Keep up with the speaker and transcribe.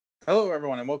Hello,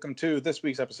 everyone, and welcome to this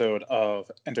week's episode of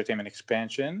Entertainment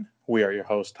Expansion. We are your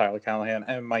hosts, Tyler Callahan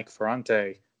and Mike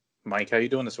Ferrante. Mike, how you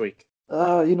doing this week?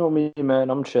 You know me,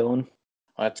 man. I'm chilling.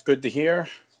 That's good to hear.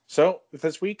 So,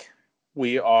 this week,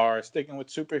 we are sticking with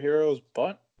superheroes,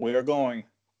 but we are going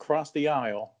across the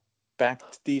aisle back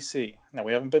to DC. Now,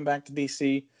 we haven't been back to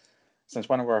DC since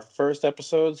one of our first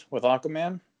episodes with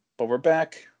Aquaman, but we're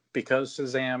back because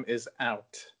Shazam is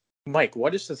out. Mike,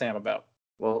 what is Shazam about?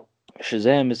 Well,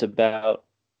 Shazam is about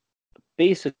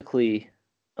basically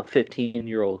a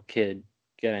 15-year-old kid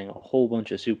getting a whole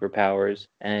bunch of superpowers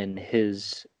and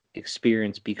his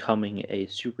experience becoming a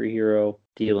superhero,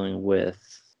 dealing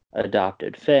with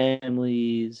adopted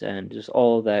families and just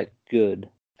all that good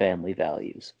family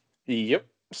values. Yep.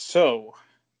 So,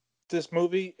 this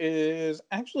movie is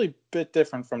actually a bit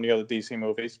different from the other DC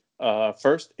movies.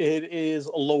 First, it is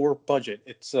a lower budget.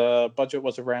 Its budget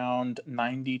was around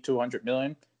 90 to 100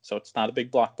 million, so it's not a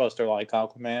big blockbuster like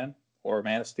Aquaman or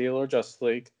Man of Steel or Justice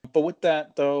League. But with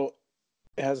that, though,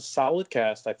 it has a solid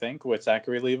cast, I think, with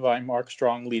Zachary Levi and Mark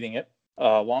Strong leading it.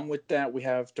 Along with that, we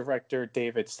have director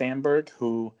David Sandberg,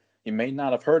 who you may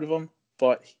not have heard of him,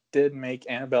 but he did make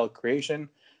Annabelle Creation,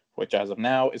 which as of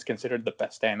now is considered the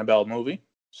best Annabelle movie.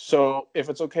 So, if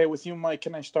it's okay with you, Mike,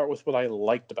 can I start with what I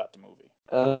liked about the movie?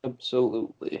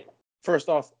 Absolutely. First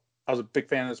off, I was a big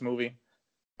fan of this movie.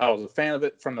 I was a fan of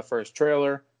it from the first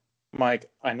trailer. Mike,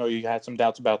 I know you had some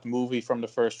doubts about the movie from the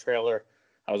first trailer.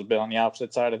 I was a bit on the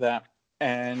opposite side of that.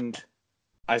 And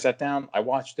I sat down, I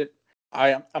watched it.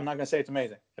 I'm not going to say it's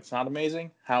amazing. It's not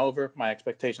amazing. However, my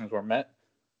expectations were met.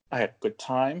 I had a good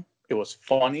time. It was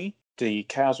funny. The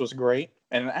cast was great.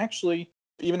 And actually,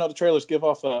 even though the trailers give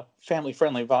off a family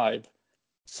friendly vibe,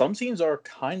 some scenes are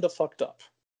kind of fucked up.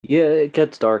 Yeah, it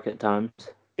gets dark at times.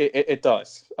 It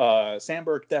does.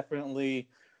 Sandberg definitely,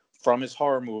 from his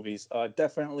horror movies,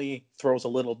 definitely throws a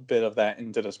little bit of that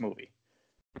into this movie.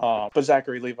 But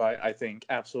Zachary Levi, I think,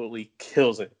 absolutely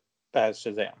kills it as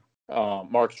Shazam.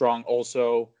 Mark Strong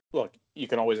also, look, you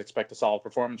can always expect a solid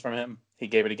performance from him. He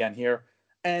gave it again here.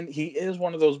 And he is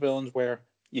one of those villains where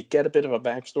you get a bit of a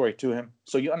backstory to him,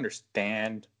 so you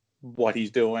understand what he's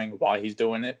doing, why he's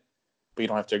doing it, but you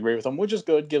don't have to agree with him, which is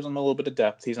good, gives him a little bit of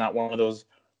depth. He's not one of those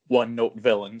one-note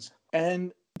villains.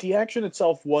 And the action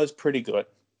itself was pretty good,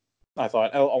 I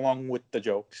thought, along with the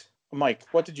jokes. Mike,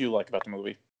 what did you like about the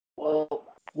movie? Well,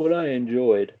 what I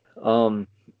enjoyed,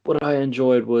 what I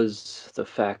enjoyed was the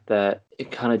fact that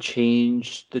it kind of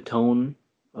changed the tone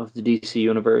of the DC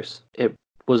universe. It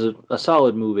was a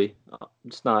solid movie.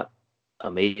 It's not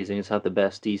amazing. It's not the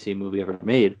best DC movie ever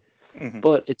made, Mm-hmm.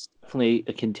 but it's definitely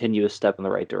a continuous step in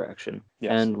the right direction.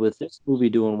 Yes. And with this movie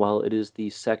doing well, it is the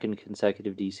second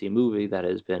consecutive DC movie that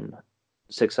has been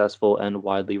successful and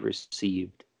widely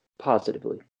received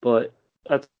positively. But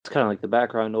that's kind of like the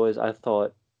background noise. I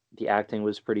thought the acting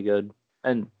was pretty good,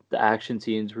 and the action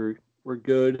scenes were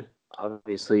good.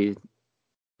 Obviously,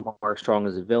 Mark Strong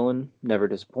as a villain never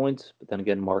disappoints, but then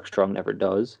again, Mark Strong never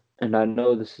does. And I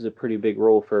know this is a pretty big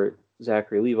role for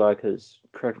Zachary Levi because,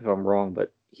 correct me if I'm wrong,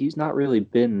 but he's not really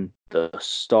been the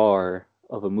star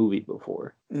of a movie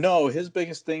before. No, his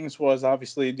biggest things was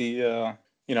obviously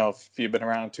if you've been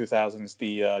around in 2000s,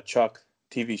 the Chuck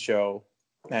TV show,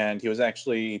 and he was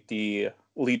actually the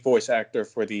lead voice actor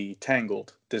for the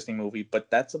Tangled Disney movie, but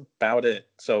that's about it.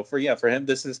 So for him,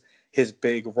 this is his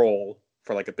big role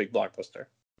for like a big blockbuster.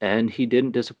 And he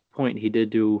didn't disappoint. He did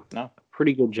do No, a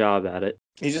pretty good job at it.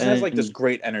 he just has like this And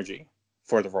great energy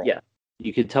for the role. yeah,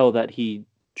 you could tell that he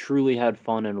truly had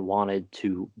fun and wanted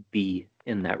to be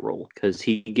in that role because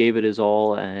he gave it his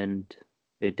all and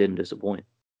it didn't disappoint.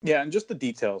 Yeah, and just the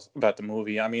details about the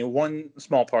movie. I mean, one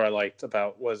small part I liked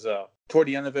about was toward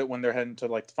the end of it when they're heading to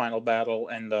like the final battle,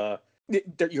 and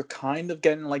you're kind of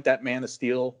getting like that Man of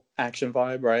Steel action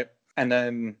vibe, right? And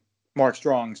then Mark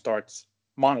Strong starts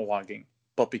monologuing,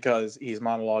 but because he's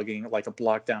monologuing like a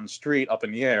block down the street up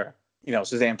in the air,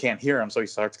 Shazam can't hear him, so he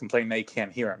starts complaining they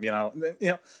can't hear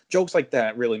him. Jokes like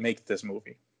that really make this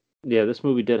movie. Yeah, this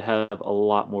movie did have a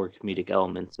lot more comedic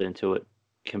elements into it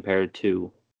compared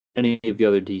to any of the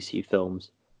other DC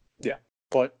films. Yeah,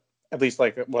 but at least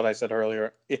like what I said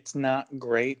earlier, it's not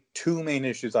great. Two main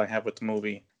issues I have with the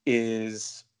movie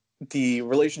is the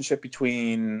relationship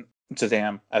between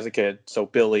Shazam as a kid, so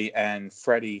Billy and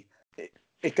Freddy.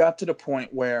 It got to the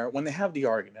point where when they have the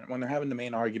argument, when they're having the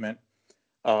main argument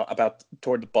about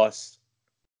toward the bus,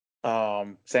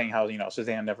 saying how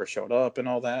Shazam never showed up and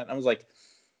all that, I was like,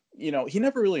 he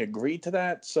never really agreed to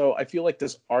that. So I feel like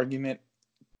this argument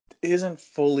isn't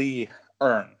fully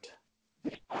earned.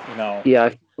 You know, Yeah, I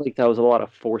feel like that was a lot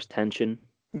of forced tension.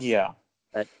 Yeah.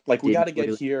 that Like, we got didn't to get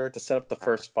really. here to set up the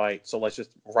first fight, so let's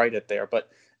just write it there. But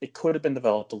it could have been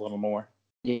developed a little more.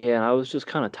 Yeah, I was just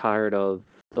kind of tired of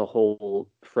the whole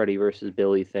Freddy versus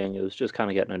Billy thing. It was just kind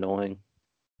of getting annoying.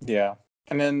 Yeah.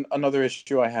 And then another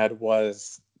issue I had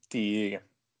was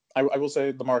I will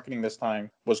say the marketing this time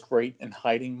was great in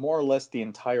hiding more or less the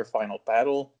entire final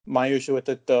battle. My issue with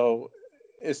it, though,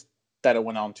 is that it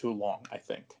went on too long, I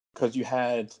think. Because you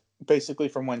had basically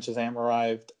from when Shazam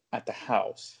arrived at the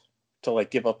house to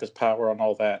like give up his power and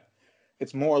all that.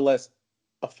 It's more or less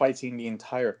a fight scene the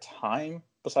entire time,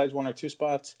 besides one or two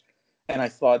spots. And I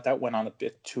thought that went on a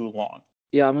bit too long.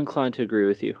 Yeah, I'm inclined to agree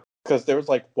with you. Because there was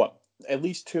like, what, at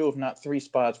least two, if not three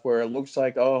spots where it looks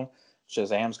like, oh,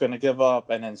 Shazam's going to give up,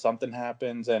 and then something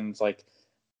happens, and it's like,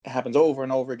 it happens over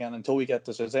and over again until we get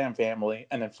the Shazam family,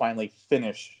 and then finally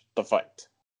finish the fight.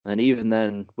 And even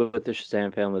then, with the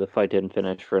Shazam family, the fight didn't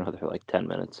finish for another like 10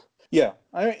 minutes. Yeah,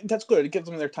 I mean, that's good. It gives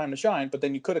them their time to shine, but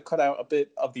then you could have cut out a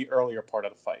bit of the earlier part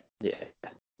of the fight.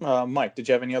 Yeah. Mike, did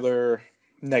you have any other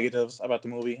negatives about the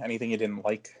movie? Anything you didn't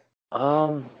like?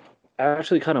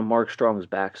 Actually, kind of Mark Strong's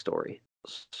backstory.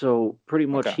 So pretty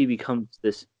much Okay. he becomes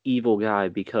this evil guy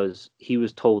because he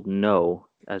was told no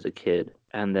as a kid.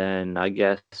 And then I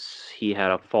guess he had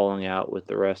a falling out with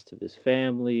the rest of his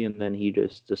family. And then he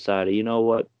just decided, you know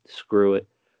what? Screw it.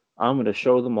 I'm going to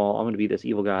show them all. I'm going to be this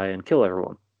evil guy and kill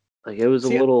everyone. Like, it was a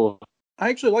See, little. I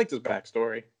actually liked his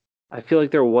backstory. I feel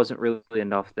like there wasn't really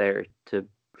enough there to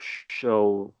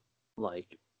show,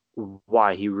 like,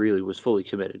 why he really was fully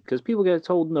committed. Because people get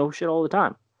told no shit all the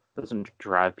time. It doesn't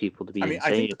drive people to be I mean, I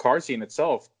insane. think the car scene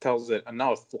itself tells it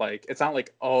enough. Like, it's not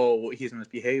like, oh, he's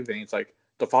misbehaving. It's like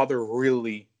the father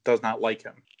really does not like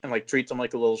him and like treats him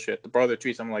like a little shit. The brother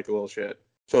treats him like a little shit.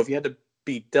 So if you had to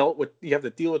be dealt with, you have to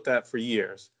deal with that for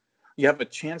years. You have a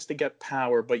chance to get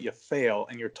power, but you fail,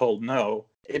 and you're told no.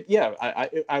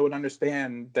 I would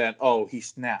understand that. Oh, he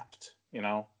snapped. You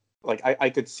know, like I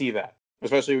could see that,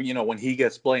 especially when he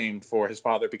gets blamed for his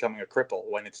father becoming a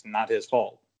cripple when it's not his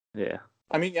fault. Yeah.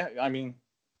 I mean,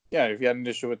 yeah. If you had an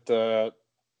issue with the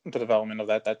development of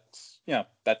that, that's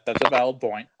a valid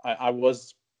point. I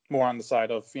was more on the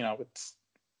side of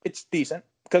it's decent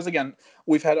because again,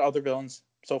 we've had other villains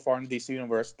so far in the DC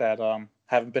universe that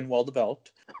haven't been well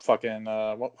developed. Fucking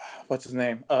what's his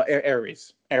name?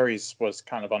 Ares. Ares was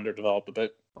kind of underdeveloped a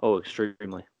bit. Oh,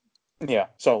 extremely. Yeah.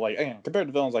 So like again, compared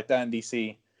to villains like that in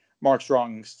DC, Mark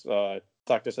Strong's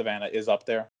Dr. Savannah is up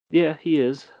there. Yeah, he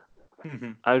is.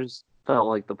 Mm-hmm. I just felt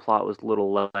like the plot was a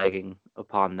little lagging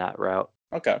upon that route.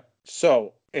 Okay.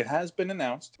 So it has been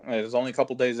announced. It's only a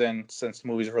couple days in since the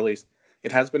movie's released.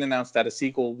 It has been announced that a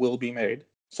sequel will be made.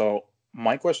 So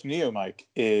my question to you, Mike,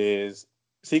 is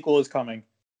sequel is coming.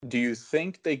 Do you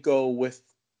think they go with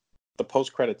the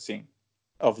post-credit scene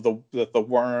of the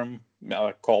worm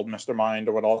called Mr. Mind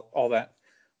or what all that,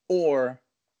 or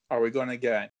are we going to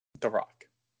get The Rock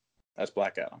as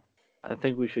Black Adam? I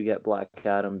think we should get Black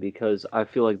Adam because I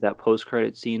feel like that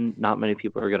post-credit scene, not many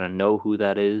people are going to know who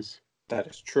that is. That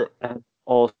is true. And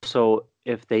also,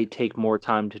 if they take more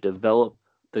time to develop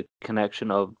the connection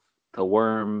of the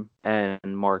Worm and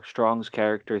Mark Strong's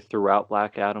character throughout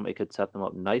Black Adam, it could set them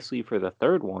up nicely for the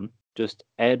third one. Just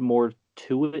add more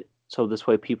to it, so this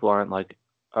way people aren't like,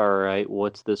 all right,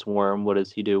 what's this Worm? What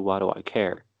does he do? Why do I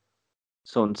care?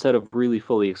 So instead of really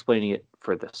fully explaining it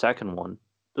for the second one,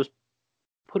 just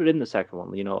put it in the second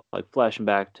one, like flashing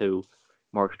back to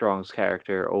Mark Strong's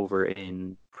character over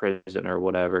in prison or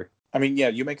whatever. I mean, yeah,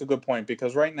 you make a good point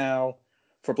because right now,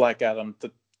 for Black Adam,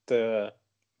 the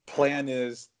plan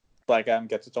is Black Adam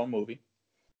gets its own movie,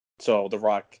 so The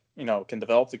Rock, can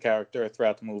develop the character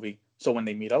throughout the movie. So when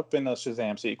they meet up in a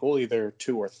Shazam sequel, either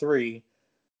 2 or 3,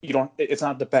 it's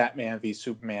not the Batman v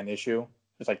Superman issue.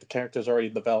 It's like the character's already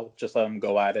developed, just let them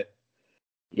go at it.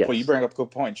 Yes. Well, you bring up a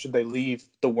good point. Should they leave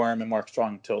the Worm and Mark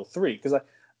Strong until 3? Because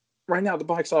right now the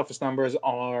box office numbers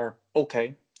are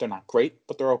okay. They're not great,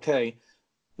 but they're okay.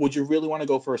 Would you really want to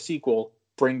go for a sequel,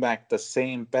 bring back the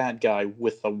same bad guy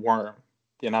with a worm,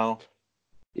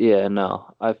 Yeah,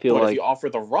 no. I feel But like if you offer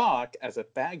The Rock as a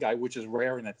bad guy, which is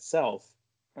rare in itself,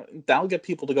 that'll get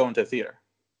people to go into theater.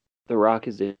 The Rock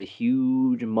is a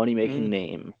huge money-making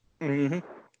name. Mm-hmm.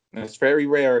 And it's very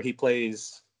rare he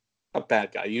plays a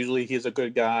bad guy. Usually he's a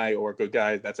good guy or a good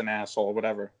guy that's an asshole or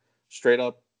whatever. Straight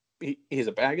up, he's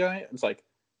a bad guy. It's like,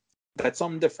 that's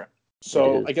something different.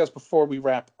 So I guess before we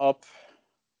wrap up,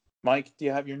 Mike, do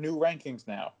you have your new rankings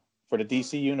now for the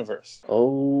DC universe?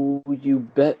 Oh, you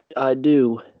bet I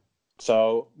do.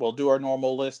 So we'll do our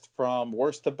normal list from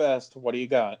worst to best. What do you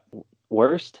got?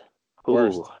 Worst?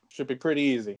 Worst. Ooh. Should be pretty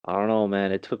easy. I don't know,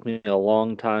 man. It took me a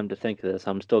long time to think of this.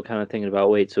 I'm still kind of thinking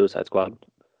about, Suicide Squad.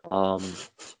 The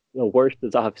worst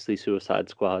is obviously Suicide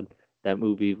Squad. That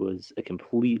movie was a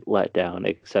complete letdown,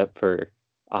 except for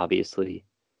obviously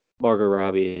Margot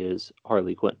Robbie is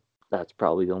Harley Quinn. That's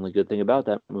probably the only good thing about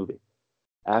that movie.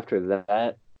 After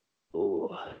that, ooh,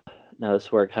 now this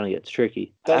is where it kind of gets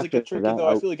tricky. Does it After get tricky that, though?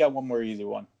 I feel we got one more easy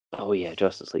one. oh yeah,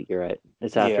 Justice League. You're right. Yeah,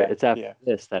 It's after yeah.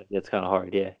 this that gets kind of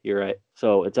hard. Yeah, you're right.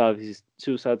 So it's obviously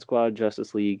Suicide Squad,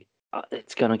 Justice League.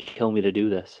 It's gonna kill me to do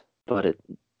this, but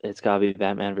it's gotta be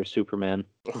Batman vs Superman,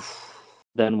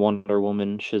 then Wonder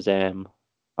Woman, Shazam,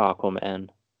 Aquaman,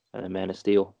 and then Man of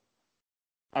Steel.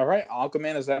 All right,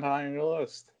 Aquaman is that high on your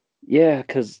list? Yeah,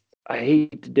 because I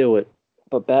hate to do it,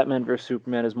 but Batman vs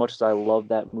Superman, as much as I love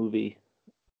that movie,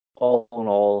 all in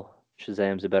all,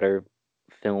 Shazam's a better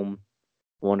film,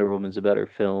 Wonder Woman's a better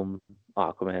film,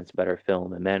 Aquaman's a better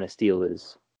film, and Man of Steel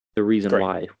is the reason Great.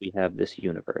 why we have this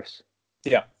universe.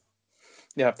 Yeah,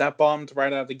 yeah. If that bombed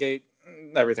right out of the gate,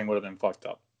 everything would have been fucked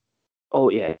up. Oh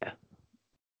yeah,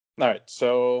 All right,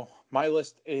 so my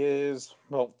list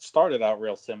started out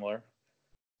real similar.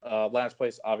 Last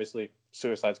place, obviously,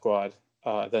 Suicide Squad,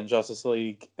 then Justice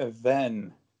League,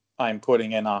 then I'm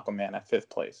putting in Aquaman at 5th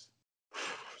place.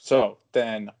 So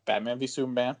then Batman v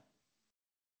Superman,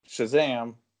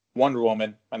 Shazam, Wonder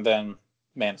Woman, and then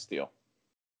Man of Steel.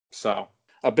 So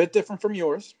a bit different from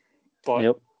yours, but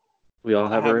yep. We all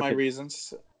I have have our my opinion.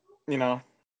 reasons. You know,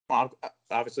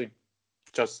 obviously,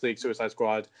 Justice League, Suicide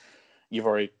Squad. You've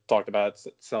already talked about it,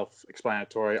 it's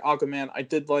self-explanatory. Aquaman, I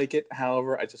did like it.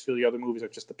 However, I just feel the other movies are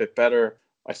just a bit better.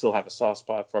 I still have a soft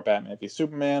spot for Batman v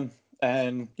Superman.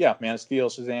 And yeah, Man of Steel,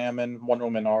 Shazam, and Wonder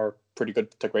Woman are pretty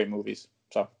good to great movies.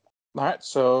 So, all right.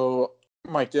 So,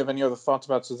 Mike, do you have any other thoughts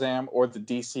about Shazam or the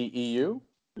DCEU?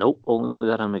 Nope, only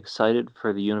that I'm excited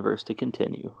for the universe to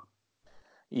continue.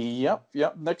 Yep.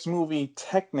 Next movie,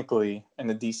 technically, in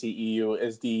the DCEU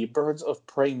is the Birds of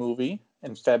Prey movie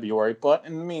in February. But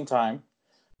in the meantime,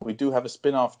 we do have a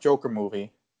spin off Joker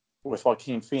movie with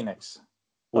Joaquin Phoenix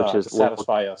Which to is look,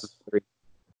 satisfy us,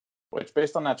 which,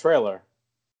 based on that trailer,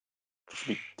 should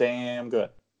be damn good.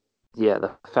 yeah,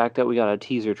 the fact that we got a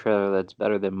teaser trailer that's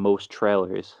better than most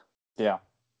trailers. Yeah.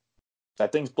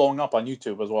 That thing's blowing up on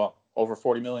YouTube as well. Over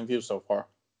 40 million views so far.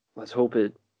 Let's hope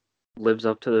it lives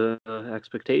up to the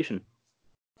expectation.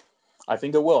 I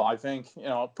think it will. I think,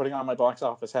 putting on my box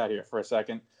office hat here for a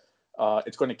second,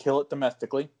 it's going to kill it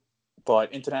domestically,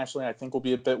 but internationally, I think will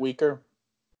be a bit weaker.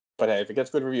 But hey, if it gets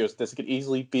good reviews, this could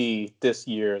easily be this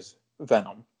year's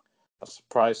Venom. A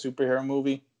surprise superhero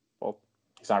movie. Well,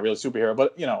 he's not really a superhero,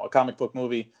 but, a comic book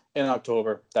movie in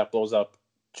October that blows up.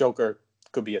 Joker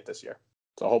could be it this year.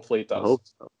 So hopefully it I does. hope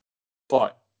so.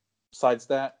 But besides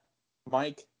that,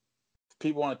 Mike, if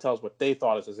people want to tell us what they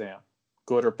thought of Shazam,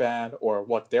 good or bad, or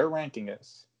what their ranking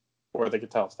is, or they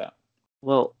could tell us that.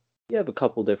 Well, you have a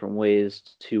couple different ways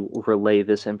to relay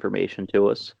this information to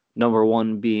us. Number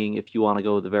one being if you want to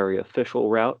go the very official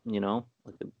route,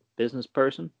 like the business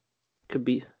person could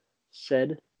be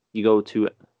said, you go to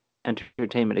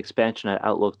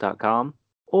entertainmentexpansion@outlook.com.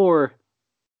 Or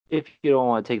if you don't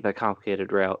want to take that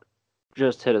complicated route,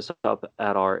 just hit us up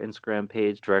at our Instagram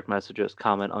page, direct message us,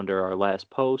 comment under our last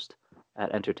post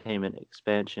at Entertainment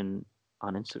Expansion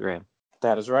on Instagram.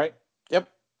 That is right. Yep.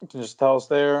 You can just tell us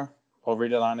there. We'll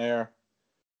read it on air.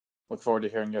 Look forward to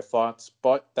hearing your thoughts.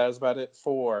 But that is about it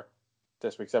for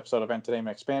this week's episode of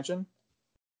Entertainment Expansion.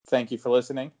 Thank you for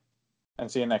listening, and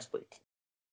see you next week.